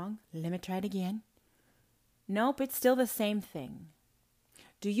that wrong. Let me try it again. Nope, it's still the same thing.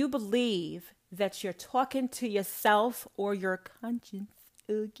 Do you believe that you're talking to yourself or your conscience,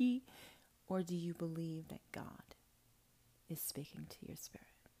 Oogie? Or do you believe that God is speaking to your spirit?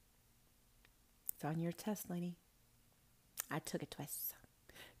 It's on your test, lady. I took it twice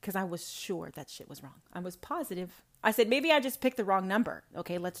because I was sure that shit was wrong. I was positive. I said, maybe I just picked the wrong number.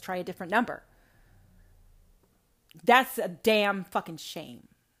 Okay, let's try a different number. That's a damn fucking shame.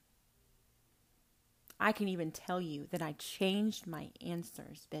 I can even tell you that I changed my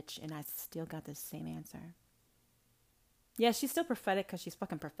answers, bitch, and I still got the same answer. Yeah, she's still prophetic because she's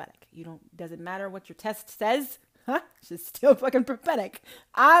fucking prophetic. Doesn't matter what your test says. She's still fucking prophetic.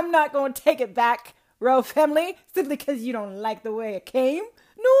 I'm not going to take it back, royal family, simply because you don't like the way it came.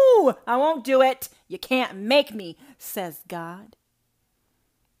 No, I won't do it. You can't make me, says God.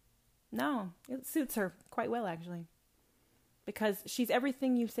 No, it suits her quite well, actually. Because she's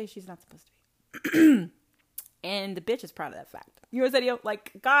everything you say she's not supposed to be. And the bitch is proud of that fact. You know what I'm saying?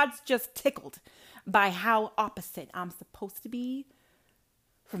 Like, God's just tickled by how opposite I'm supposed to be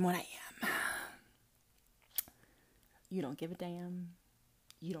from what I am. You don't give a damn.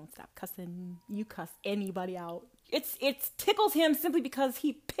 You don't stop cussing. You cuss anybody out. It tickles him simply because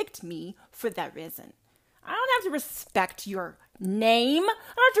he picked me for that reason. I don't have to respect your name. I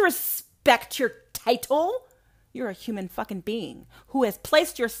don't have to respect your title. You're a human fucking being who has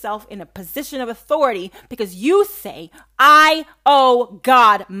placed yourself in a position of authority because you say, I owe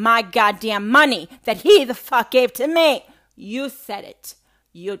God my goddamn money that he the fuck gave to me. You said it.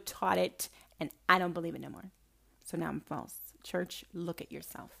 You taught it. And I don't believe it no more. So now I'm false. Church, look at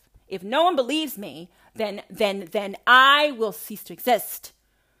yourself. If no one believes me, then I will cease to exist.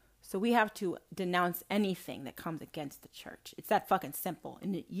 So we have to denounce anything that comes against the church. It's that fucking simple.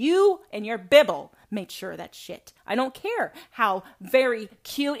 And you and your Bible made sure of that shit. I don't care how very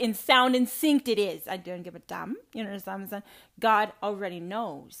cute and sound and synced it is. I don't give a damn. You know what I'm saying? God already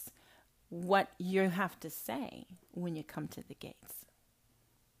knows what you have to say when you come to the gates.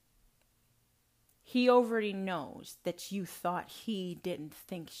 He already knows that you thought he didn't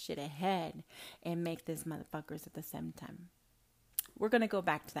think shit ahead and make these motherfuckers at the same time. We're going to go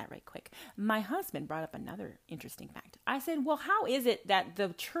back to that right quick. My husband brought up another interesting fact. I said, well, how is it that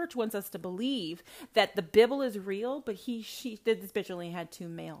the church wants us to believe that the Bible is real, but this bitch only had 2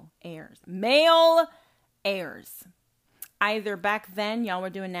 male heirs. Male heirs. Either back then, y'all were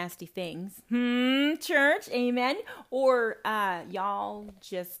doing nasty things. Church, amen. Or y'all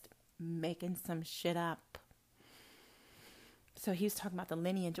just making some shit up. So he was talking about the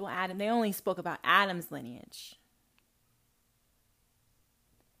lineage. Well, Adam, they only spoke about Adam's lineage.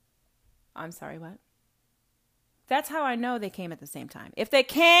 I'm sorry, what? That's how I know they came at the same time. If they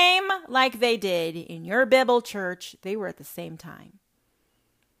came like they did in your Bible church, they were at the same time.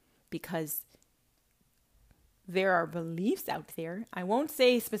 Because there are beliefs out there. I won't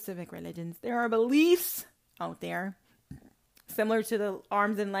say specific religions. There are beliefs out there, similar to the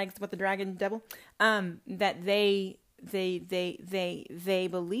arms and legs with the dragon devil, that they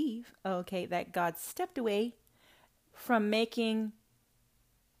believe, okay, that God stepped away from making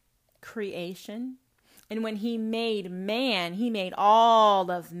creation, and when he made man, he made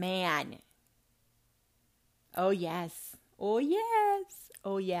all of man. Oh yes, oh yes,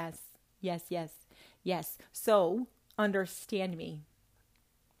 oh yes, yes, yes, yes. So understand me.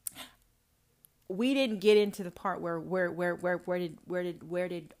 We didn't get into the part where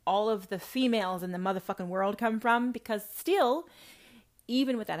did all of the females in the motherfucking world come from? Because still,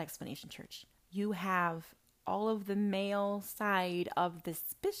 even with that explanation, church, you have all of the male side of the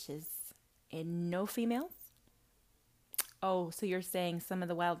species and no females? Oh, so you're saying some of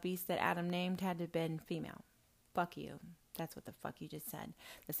the wild beasts that Adam named had to have been female? Fuck you. That's what the fuck you just said.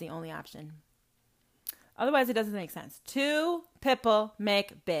 That's the only option. Otherwise, it doesn't make sense. 2 people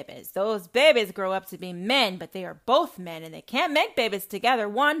make babies. Those babies grow up to be men, but they are both men, and they can't make babies together.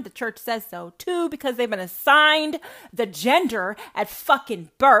 1, the church says so. 2, because they've been assigned the gender at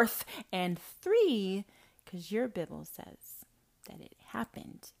fucking birth. And 3, because your Bible says that it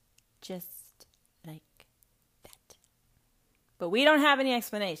happened just like that. But we don't have any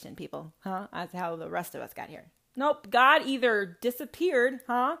explanation, people, as how the rest of us got here. Nope, God either disappeared,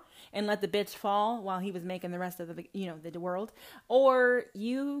 and let the bitch fall while he was making the rest of the world, or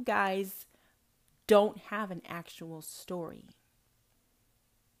you guys don't have an actual story.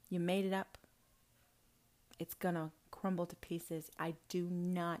 You made it up. It's gonna crumble to pieces. I do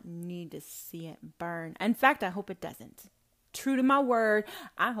not need to see it burn. In fact, I hope it doesn't. True to my word,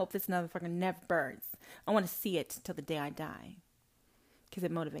 I hope this motherfucker never burns. I want to see it till the day I die, because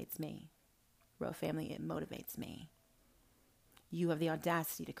it motivates me. Royal family, it motivates me. You have the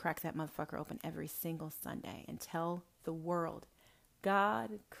audacity to crack that motherfucker open every single Sunday and tell the world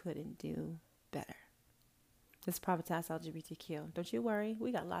God couldn't do better. This Prophetess LGBTQ. Don't you worry.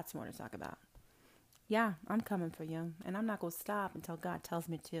 We got lots more to talk about. Yeah, I'm coming for you. And I'm not going to stop until God tells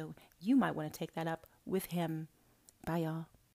me to. You might want to take that up with him. Bye, y'all.